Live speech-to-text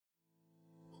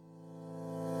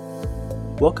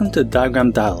Welcome to Diagram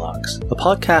Dialogues, a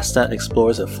podcast that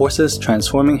explores the forces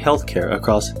transforming healthcare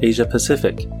across Asia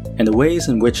Pacific and the ways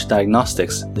in which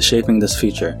diagnostics is shaping this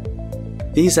future.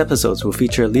 These episodes will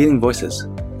feature leading voices,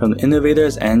 from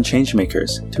innovators and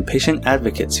changemakers to patient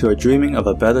advocates who are dreaming of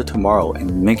a better tomorrow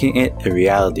and making it a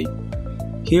reality.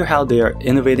 Hear how they are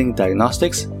innovating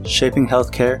diagnostics, shaping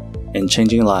healthcare, and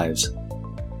changing lives.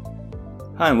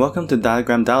 Hi, and welcome to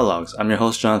Diagram Dialogues. I'm your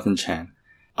host, Jonathan Chan.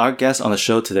 Our guest on the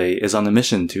show today is on a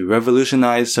mission to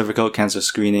revolutionize cervical cancer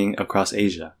screening across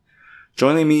Asia.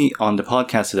 Joining me on the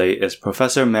podcast today is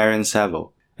Professor Marian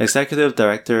Saville, Executive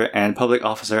Director and Public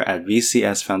Officer at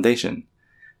VCS Foundation.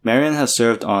 Marian has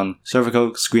served on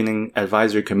cervical screening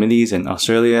advisory committees in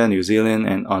Australia, New Zealand,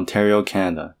 and Ontario,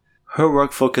 Canada. Her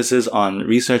work focuses on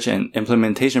research and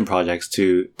implementation projects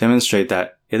to demonstrate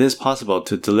that it is possible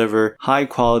to deliver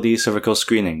high-quality cervical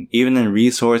screening, even in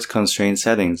resource-constrained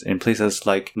settings in places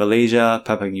like Malaysia,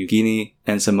 Papua New Guinea,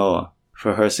 and Samoa.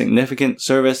 For her significant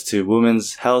service to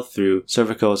women's health through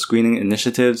cervical screening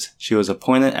initiatives, she was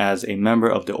appointed as a member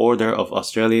of the Order of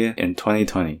Australia in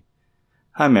 2020.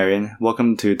 Hi, Marian.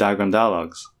 Welcome to Diagram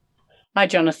Dialogues. Hi,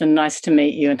 Jonathan. Nice to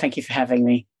meet you, and thank you for having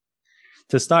me.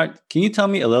 To start, can you tell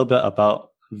me a little bit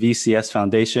about VCS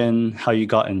Foundation, how you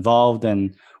got involved,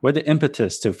 and where the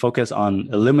impetus to focus on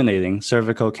eliminating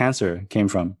cervical cancer came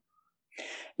from?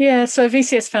 Yeah, so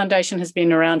VCS Foundation has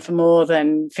been around for more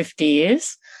than 50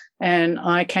 years, and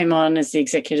I came on as the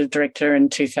executive director in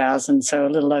 2000, so a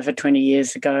little over 20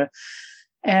 years ago.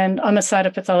 And I'm a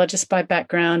cytopathologist by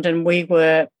background, and we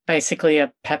were basically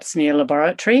a pap smear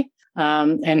laboratory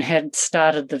and had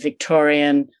started the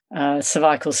Victorian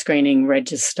cervical screening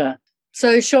register.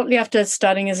 So shortly after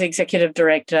starting as executive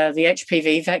director, the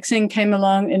HPV vaccine came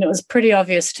along, and it was pretty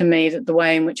obvious to me that the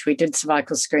way in which we did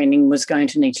cervical screening was going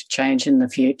to need to change in the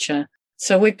future.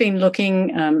 So we've been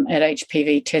looking at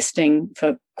HPV testing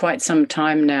for quite some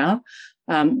time now,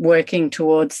 working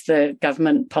towards the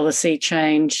government policy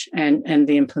change and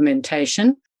the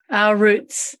implementation. Our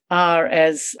roots are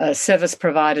as a service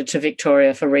provider to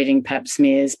Victoria for reading pap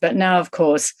smears, but now, of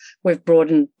course, we've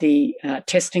broadened the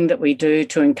testing that we do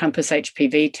to encompass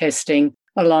HPV testing,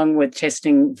 along with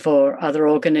testing for other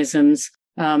organisms,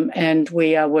 and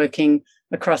we are working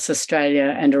across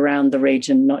Australia and around the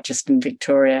region, not just in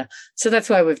Victoria. So that's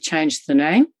why we've changed the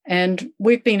name, and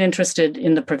we've been interested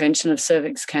in the prevention of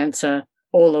cervix cancer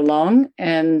all along,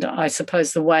 and I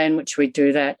suppose the way in which we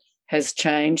do that has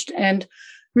changed. And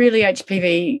really,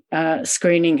 HPV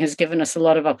screening has given us a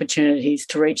lot of opportunities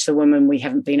to reach the women we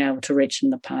haven't been able to reach in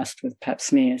the past with pap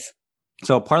smears.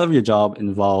 So part of your job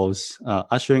involves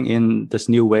ushering in this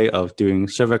new way of doing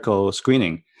cervical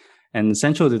screening. And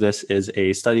central to this is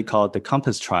a study called the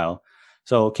COMPASS trial.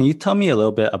 So can you tell me a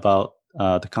little bit about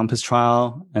the COMPASS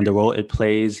trial and the role it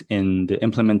plays in the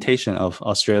implementation of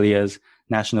Australia's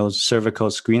National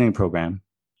Cervical Screening Program?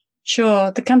 Sure.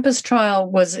 The COMPASS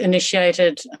trial was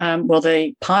initiated,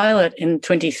 the pilot in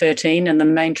 2013 and the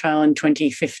main trial in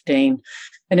 2015.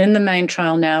 And in the main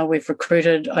trial now, we've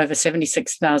recruited over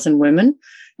 76,000 women.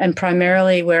 And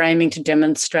primarily, we're aiming to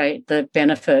demonstrate the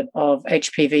benefit of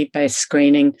HPV-based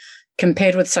screening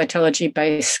compared with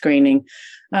cytology-based screening.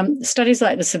 Studies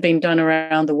like this have been done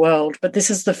around the world, but this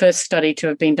is the first study to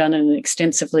have been done in an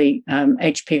extensively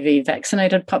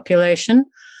HPV-vaccinated population.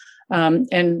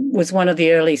 And was one of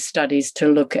the early studies to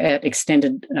look at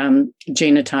extended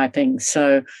genotyping.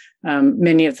 So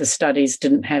many of the studies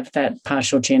didn't have that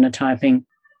partial genotyping.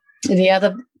 The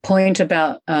other point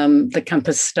about the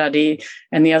COMPASS study,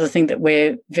 and the other thing that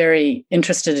we're very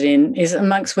interested in, is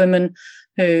amongst women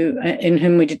in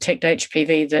whom we detect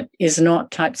HPV that is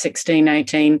not type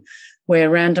 16/18, we're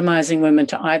randomizing women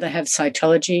to either have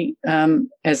cytology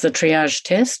as the triage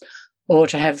test, or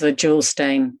to have the dual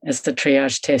stain as the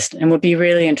triage test. And we'll be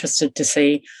really interested to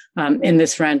see in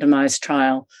this randomized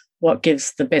trial what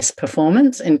gives the best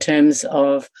performance in terms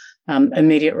of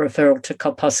immediate referral to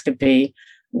colposcopy,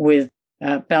 with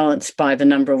balanced by the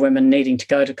number of women needing to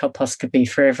go to colposcopy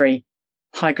for every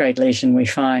high-grade lesion we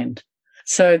find.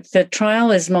 So the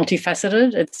trial is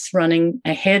multifaceted. It's running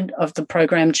ahead of the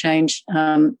program change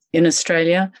in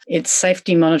Australia. Its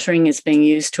safety monitoring is being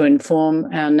used to inform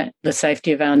the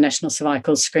safety of our National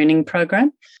Cervical Screening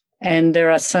Program. And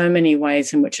there are so many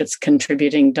ways in which it's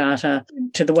contributing data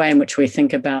to the way in which we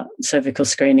think about cervical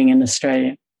screening in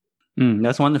Australia.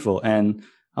 That's wonderful. And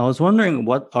I was wondering,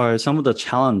 what are some of the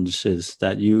challenges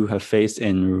that you have faced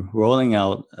in rolling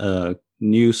out a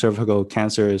new cervical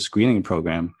cancer screening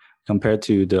program compared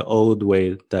to the old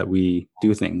way that we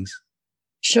do things?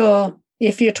 Sure.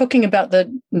 If you're talking about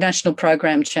the national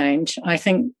program change, I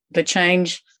think the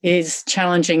change is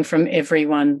challenging from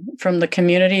everyone, from the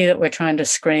community that we're trying to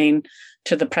screen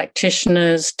to the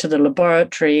practitioners, to the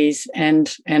laboratories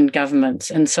and governments.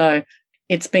 And so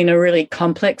it's been a really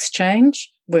complex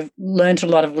change. We've learned a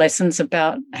lot of lessons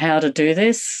about how to do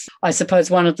this. I suppose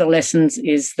one of the lessons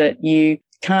is that you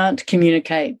can't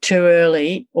communicate too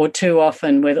early or too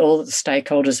often with all the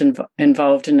stakeholders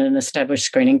involved in an established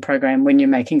screening program when you're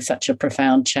making such a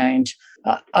profound change.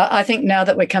 I think now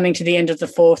that we're coming to the end of the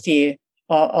fourth year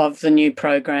of the new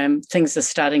program, things are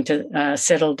starting to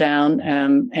settle down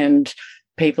and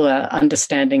people are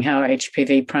understanding how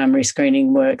HPV primary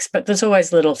screening works. But there's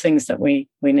always little things that we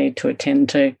need to attend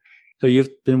to. So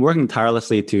you've been working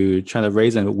tirelessly to try to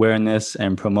raise awareness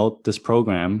and promote this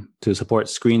program to support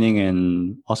screening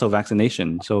and also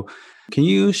vaccination. So can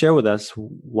you share with us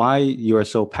why you are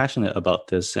so passionate about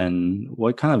this and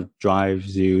what kind of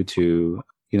drives you to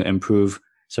improve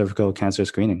cervical cancer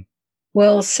screening?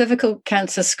 Well, cervical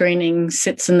cancer screening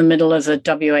sits in the middle of the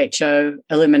WHO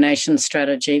elimination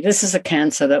strategy. This is a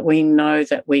cancer that we know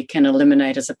that we can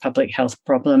eliminate as a public health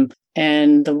problem.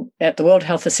 And at the World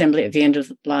Health Assembly at the end of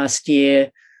last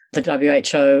year, the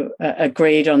WHO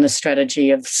agreed on the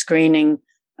strategy of screening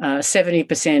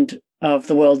 70% of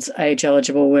the world's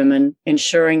age-eligible women,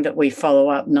 ensuring that we follow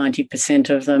up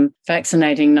 90% of them,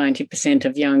 vaccinating 90%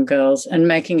 of young girls, and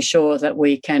making sure that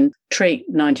we can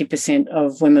treat 90%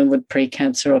 of women with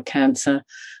precancer or cancer.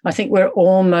 I think we're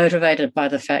all motivated by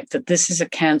the fact that this is a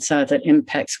cancer that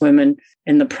impacts women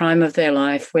in the prime of their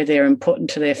life, where they're important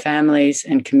to their families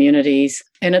and communities.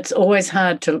 And it's always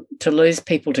hard to lose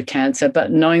people to cancer,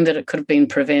 but knowing that it could have been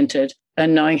prevented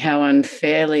and knowing how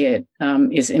unfairly it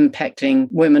is impacting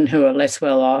women who are less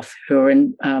well off, who are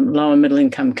in lower middle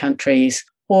income countries,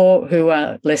 or who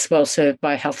are less well served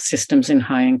by health systems in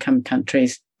high income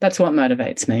countries. That's what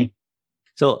motivates me.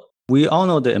 So we all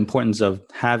know the importance of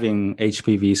having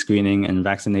HPV screening and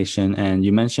vaccination. And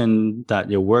you mentioned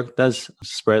that your work does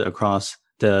spread across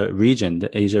the region,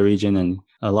 the Asia region, and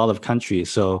a lot of countries.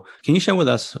 So can you share with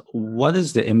us what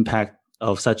is the impact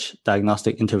of such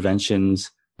diagnostic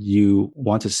interventions you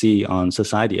want to see on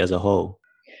society as a whole?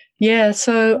 Yeah,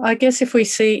 so I guess if we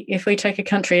take a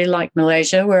country like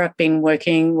Malaysia, where I've been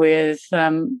working with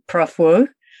Prof. Wu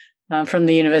from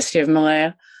the University of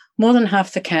Malaya, more than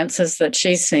half the cancers that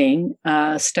she's seen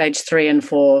are stage 3 and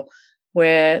 4,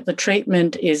 where the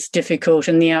treatment is difficult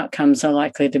and the outcomes are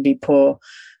likely to be poor.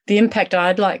 The impact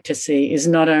I'd like to see is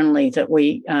not only that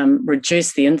we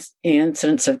reduce the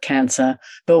incidence of cancer,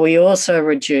 but we also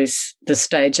reduce the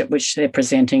stage at which they're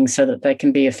presenting so that they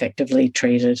can be effectively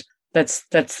treated. That's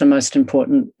the most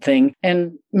important thing.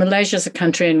 And Malaysia is a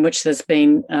country in which there's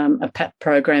been a PAP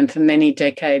program for many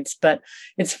decades, but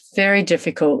it's very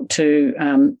difficult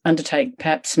to undertake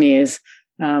PAP smears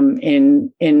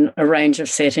in a range of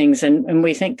settings. And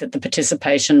we think that the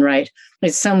participation rate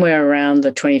is somewhere around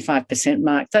the 25%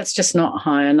 mark. That's just not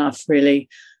high enough, really,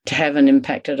 to have an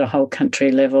impact at a whole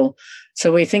country level.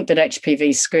 So we think that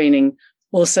HPV screening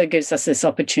also gives us this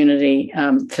opportunity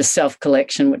for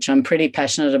self-collection, which I'm pretty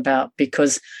passionate about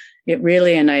because it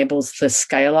really enables the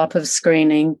scale-up of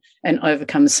screening and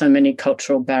overcomes so many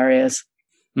cultural barriers.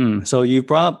 So you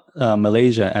brought up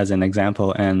Malaysia as an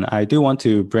example, and I do want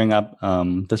to bring up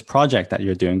this project that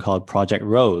you're doing called Project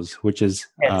Rose, which is,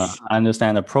 yes, I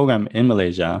understand, a program in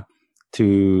Malaysia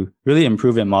to really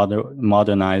improve and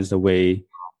modernize the way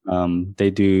they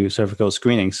do cervical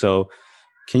screening. So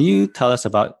can you tell us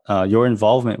about your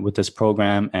involvement with this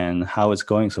program and how it's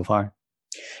going so far?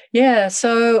 Yeah,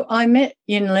 so I met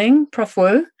Yin Ling, Prof.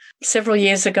 Wu, several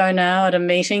years ago now at a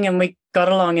meeting, and we got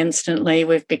along instantly.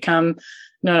 We've become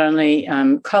not only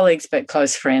colleagues, but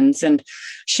close friends. And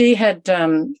she's a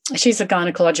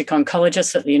gynecologic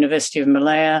oncologist at the University of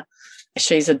Malaya.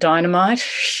 She's a dynamite,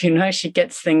 she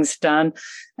gets things done.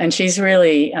 And she's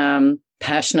really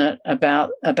passionate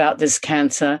about this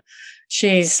cancer.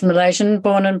 She's Malaysian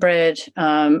born and bred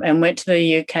and went to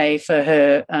the UK for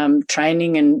her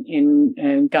training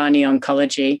in gynae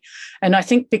oncology. And I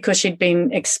think because she'd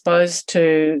been exposed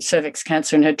to cervix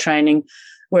cancer in her training,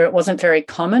 where it wasn't very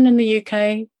common in the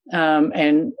UK,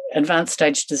 and advanced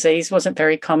stage disease wasn't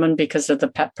very common because of the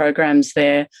PAP programs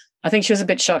there. I think she was a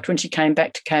bit shocked when she came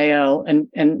back to KL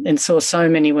and saw so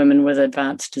many women with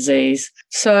advanced disease.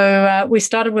 So we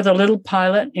started with a little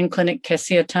pilot in Clinic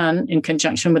Kesihatan in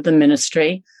conjunction with the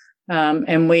ministry,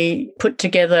 and we put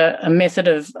together a method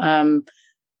of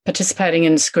participating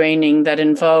in screening that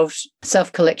involved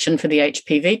self-collection for the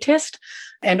HPV test.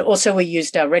 And also we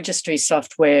used our registry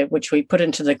software, which we put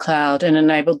into the cloud and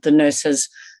enabled the nurses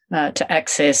to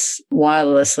access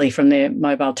wirelessly from their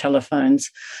mobile telephones.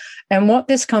 And what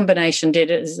this combination did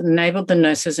is enabled the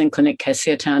nurses in Clinic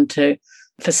Cassiatown to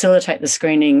facilitate the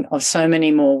screening of so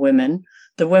many more women.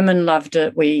 The women loved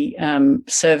it. We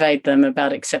surveyed them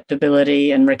about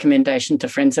acceptability and recommendation to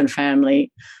friends and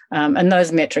family, and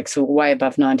those metrics were way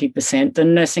above 90%. The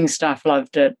nursing staff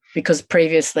loved it because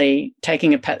previously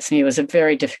taking a pap smear was a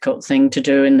very difficult thing to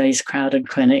do in these crowded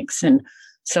clinics, and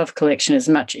self-collection is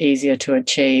much easier to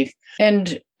achieve.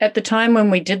 And at the time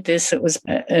when we did this, it was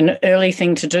an early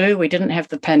thing to do. We didn't have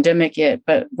the pandemic yet,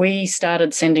 but we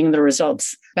started sending the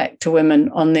results back to women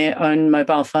on their own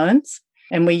mobile phones.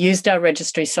 And we used our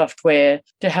registry software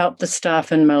to help the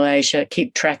staff in Malaysia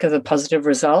keep track of the positive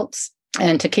results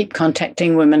and to keep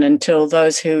contacting women until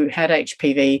those who had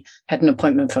HPV had an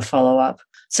appointment for follow-up.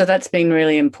 So that's been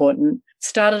really important.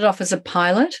 Started off as a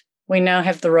pilot. We now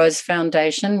have the Rose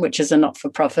Foundation, which is a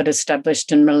not-for-profit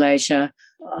established in Malaysia.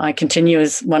 I continue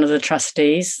as one of the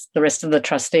trustees. The rest of the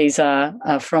trustees are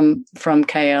from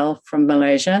KL, from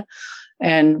Malaysia.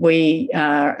 And we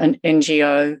are an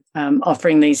NGO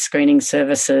offering these screening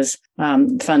services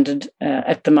funded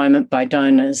at the moment by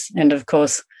donors. And of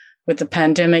course, with the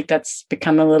pandemic, that's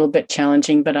become a little bit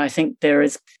challenging, but I think there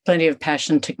is plenty of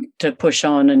passion to push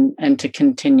on and to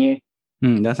continue.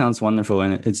 That sounds wonderful.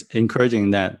 And it's encouraging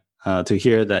that to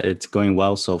hear that it's going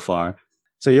well so far.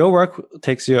 So your work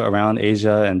takes you around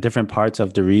Asia and different parts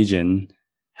of the region.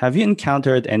 Have you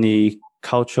encountered any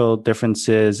cultural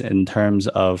differences in terms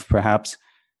of perhaps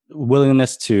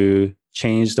willingness to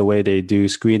change the way they do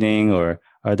screening, or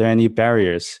are there any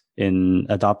barriers in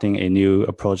adopting a new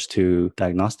approach to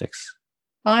diagnostics?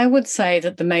 I would say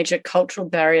that the major cultural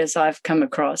barriers I've come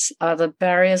across are the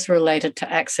barriers related to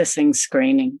accessing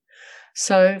screening.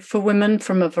 So for women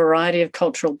from a variety of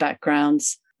cultural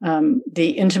backgrounds,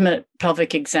 the intimate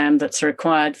pelvic exam that's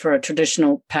required for a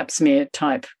traditional pap smear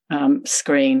type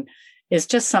screen is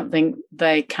just something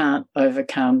they can't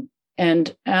overcome.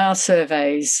 And our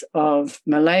surveys of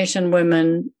Malaysian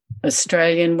women,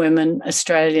 Australian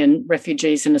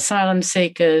refugees and asylum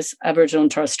seekers, Aboriginal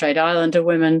and Torres Strait Islander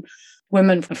women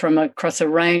from across a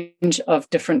range of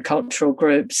different cultural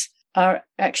groups are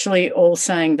actually all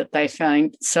saying that they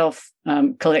find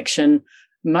self-collection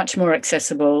much more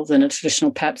accessible than a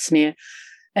traditional pap smear,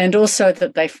 and also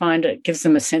that they find it gives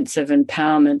them a sense of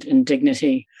empowerment and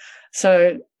dignity.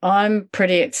 So I'm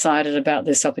pretty excited about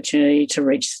this opportunity to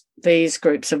reach these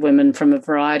groups of women from a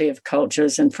variety of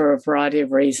cultures and for a variety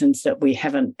of reasons that we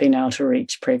haven't been able to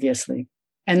reach previously.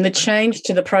 And the change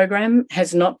to the program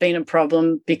has not been a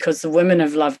problem because the women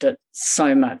have loved it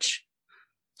so much.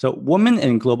 So Women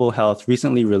in Global Health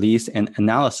recently released an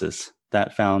analysis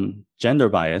that found gender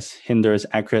bias hinders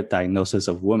accurate diagnosis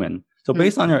of women. So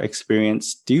based on your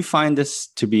experience, do you find this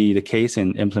to be the case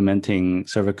in implementing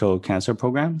cervical cancer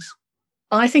programs?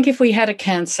 I think if we had a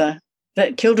cancer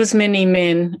that killed as many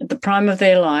men at the prime of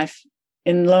their life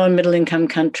in low and middle income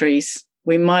countries,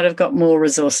 we might have got more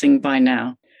resourcing by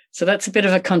now. So that's a bit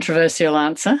of a controversial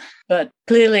answer, but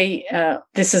clearly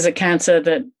this is a cancer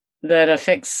that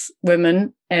affects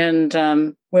women,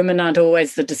 and women aren't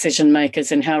always the decision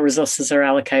makers in how resources are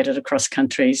allocated across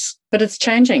countries. But it's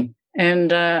changing,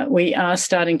 and we are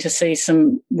starting to see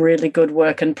some really good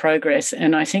work and progress.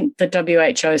 And I think the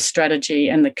WHO strategy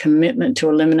and the commitment to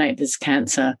eliminate this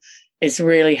cancer is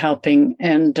really helping.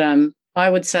 And I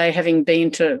would say, having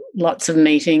been to lots of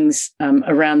meetings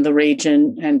around the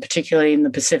region, and particularly in the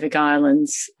Pacific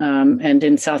Islands and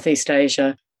in Southeast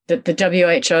Asia, that the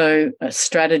WHO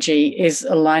strategy is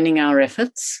aligning our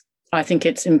efforts. I think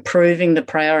it's improving the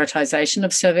prioritization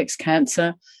of cervix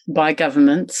cancer by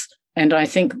governments, and I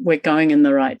think we're going in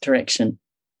the right direction.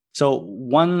 So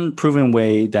one proven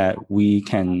way that we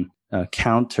can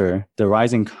counter the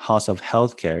rising cost of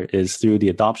healthcare is through the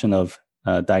adoption of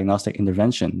diagnostic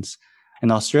interventions.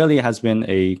 And Australia has been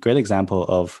a great example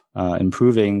of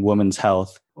improving women's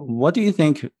health. What do you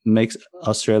think makes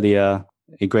Australia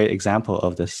a great example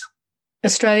of this?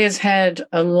 Australia's had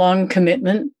a long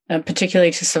commitment,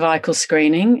 particularly to cervical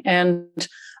screening, and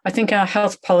I think our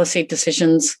health policy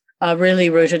decisions are really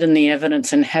rooted in the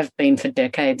evidence and have been for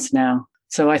decades now.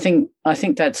 So I think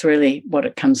that's really what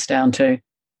it comes down to.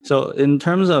 So in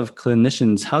terms of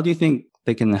clinicians, how do you think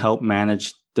they can help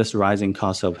manage this rising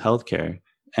cost of healthcare?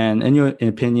 And in your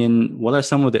opinion, what are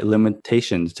some of the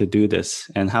limitations to do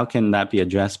this, and how can that be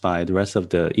addressed by the rest of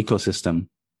the ecosystem?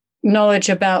 Knowledge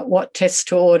about what tests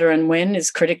to order and when is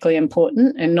critically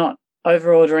important, and not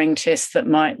over-ordering tests that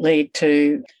might lead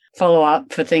to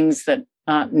follow-up for things that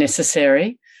aren't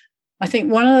necessary. I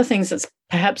think one of the things that's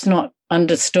perhaps not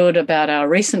understood about our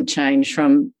recent change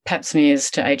from pap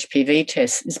smears to HPV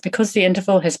tests is because the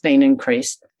interval has been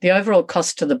increased. the overall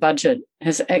cost to the budget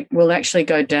will actually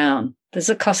go down. There's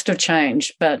a cost of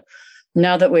change, but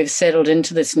now that we've settled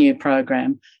into this new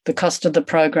program, the cost of the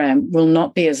program will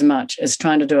not be as much as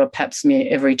trying to do a pap smear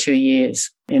every 2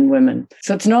 years in women.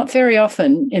 So it's not very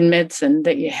often in medicine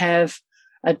that you have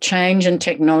a change in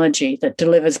technology that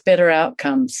delivers better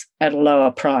outcomes at a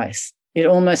lower price. It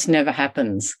almost never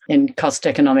happens in cost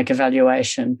economic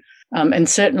evaluation. And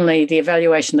certainly the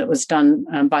evaluation that was done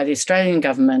by the Australian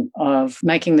government of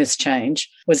making this change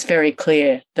was very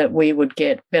clear that we would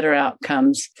get better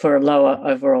outcomes for a lower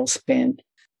overall spend.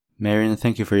 Marion,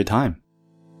 thank you for your time.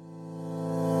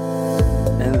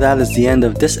 And that is the end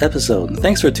of this episode.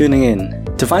 Thanks for tuning in.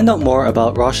 To find out more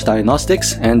about Roche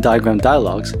Diagnostics and Diagram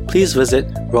Dialogues, please visit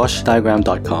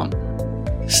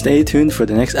rochediagram.com. Stay tuned for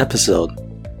the next episode.